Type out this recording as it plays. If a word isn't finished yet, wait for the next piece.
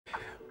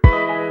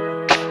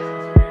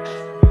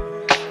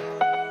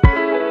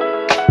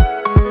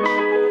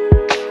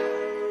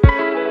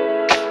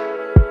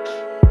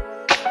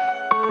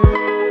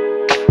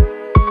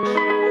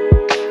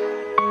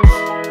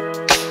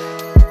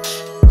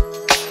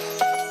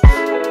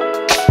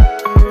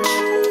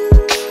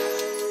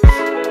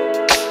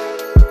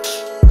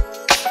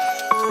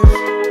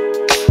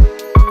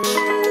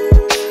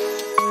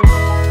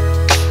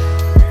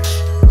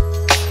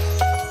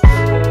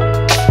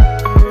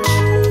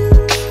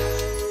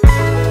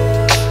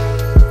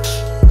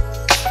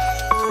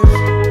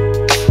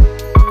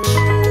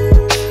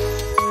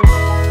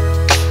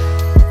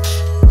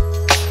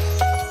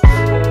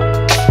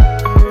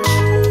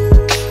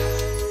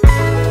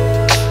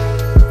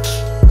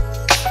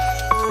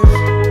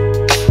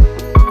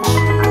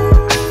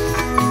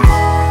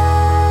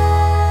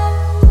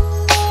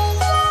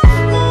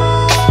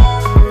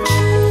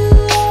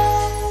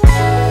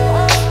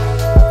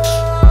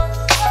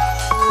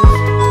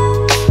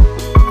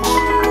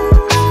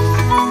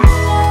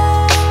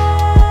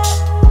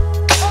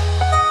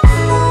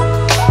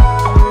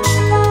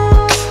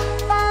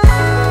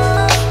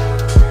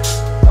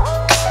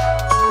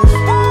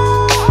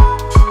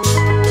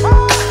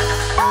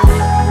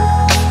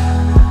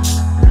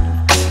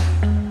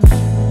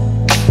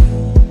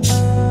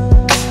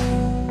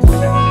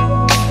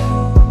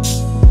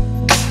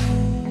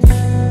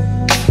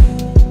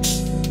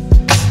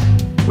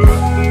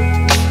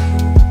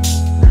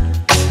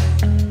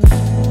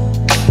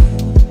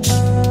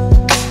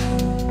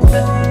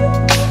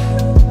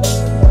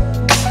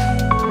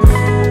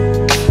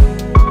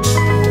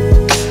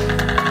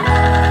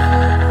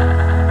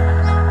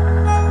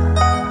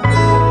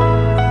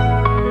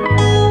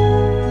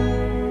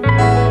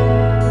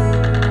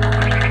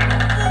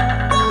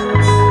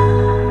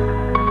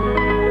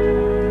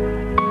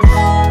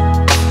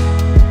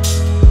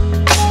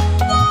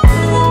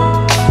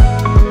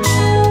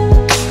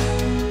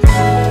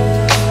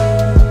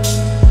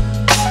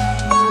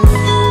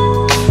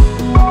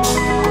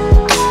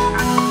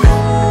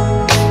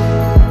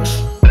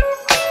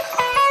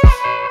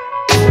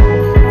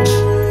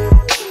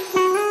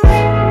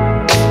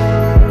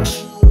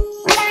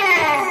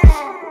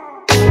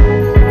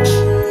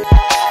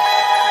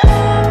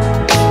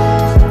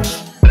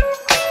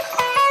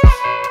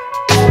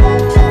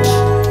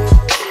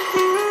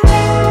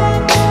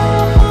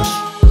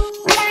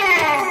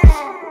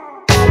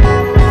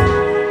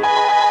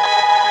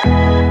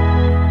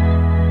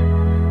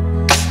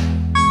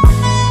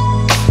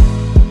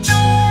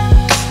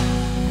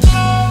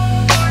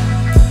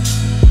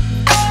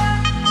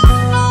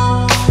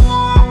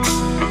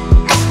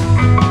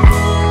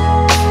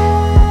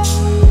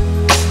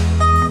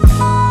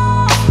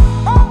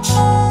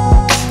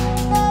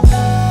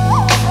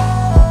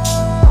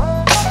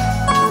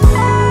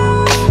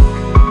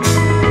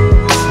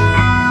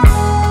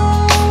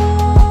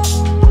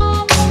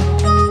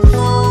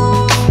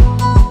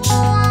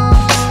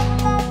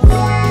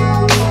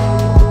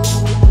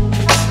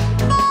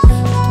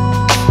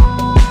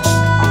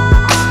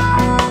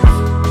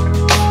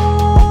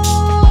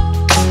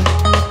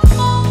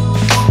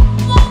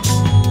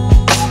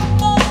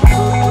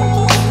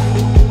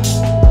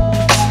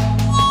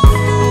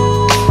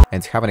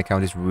have an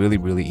account is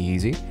really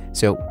easy.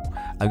 So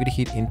I'm going to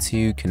hit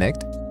into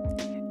connect.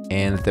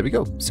 And there we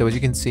go. So as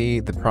you can see,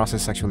 the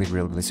process is actually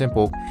really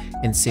simple.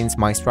 And since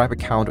my Stripe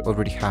account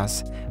already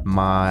has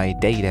my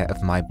data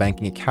of my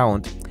banking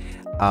account,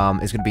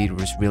 it's going to be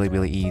just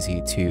really easy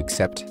to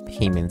accept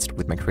payments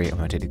with my Create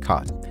Automated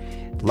card.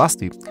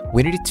 Lastly,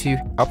 we needed to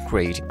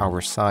upgrade our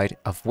side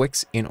of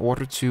Wix in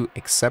order to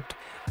accept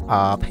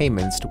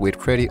payments with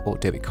credit or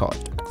debit card.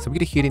 So we're going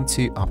to hit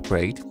into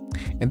upgrade.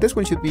 And this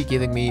one should be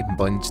giving me a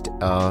bunch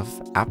of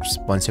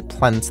apps, bunch of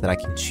plans that I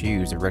can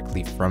choose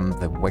directly from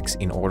the Wix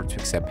in order to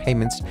accept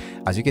payments.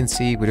 As you can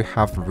see, we do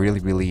have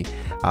really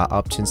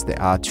options that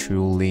are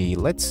truly,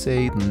 let's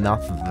say,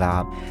 not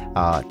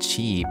that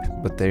cheap,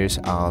 but there's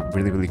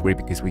really great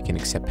because we can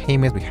accept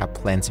payments. We have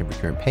plans and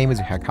recurring payments.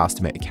 We have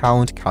custom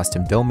account,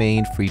 custom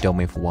domain, free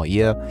domain for 1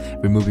 year,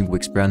 removing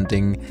Wix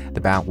branding,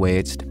 the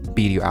bandwidth,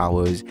 video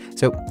hours.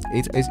 So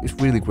it's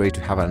really great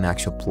to have an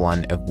actual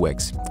plan of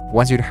Wix.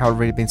 Once you have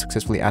already been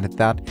successfully added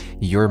that,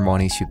 your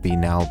money should be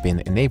now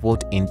been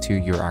enabled into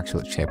your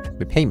actual accept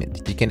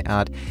payment. You can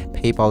add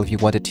PayPal if you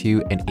wanted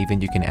to, and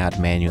even you can add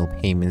manual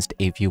payments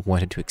if you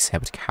wanted to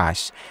accept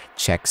cash,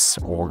 checks,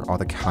 or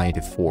other kind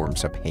of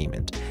forms of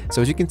payment.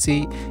 So as you can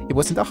see, it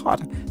wasn't that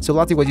hard. So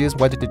lastly, what you just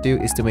wanted to do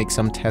is to make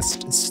some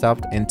test stuff,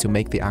 and to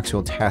make the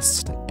actual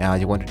test,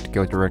 you wanted to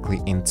go directly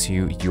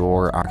into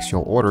your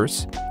actual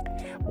orders,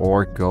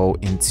 or go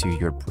into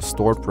your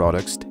store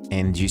products,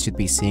 and you should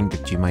be seeing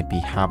that you might be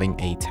having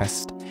a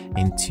test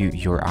into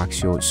your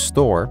actual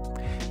store.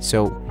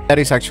 So that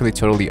is actually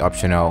totally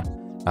optional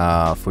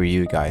for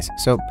you guys.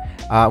 So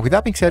with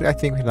that being said, I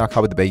think we now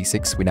covered the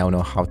basics. We now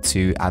know how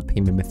to add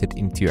payment method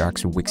into your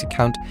actual Wix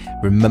account.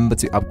 Remember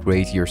to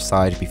upgrade your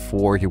site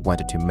before you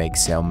wanted to make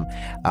some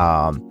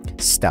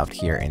stuff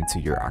here into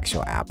your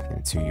actual app,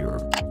 into your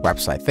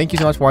website. Thank you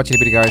so much for watching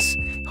the video, guys.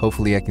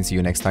 Hopefully I can see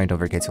you next time. Don't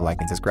forget to like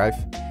and subscribe,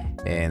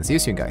 and see you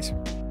soon, guys.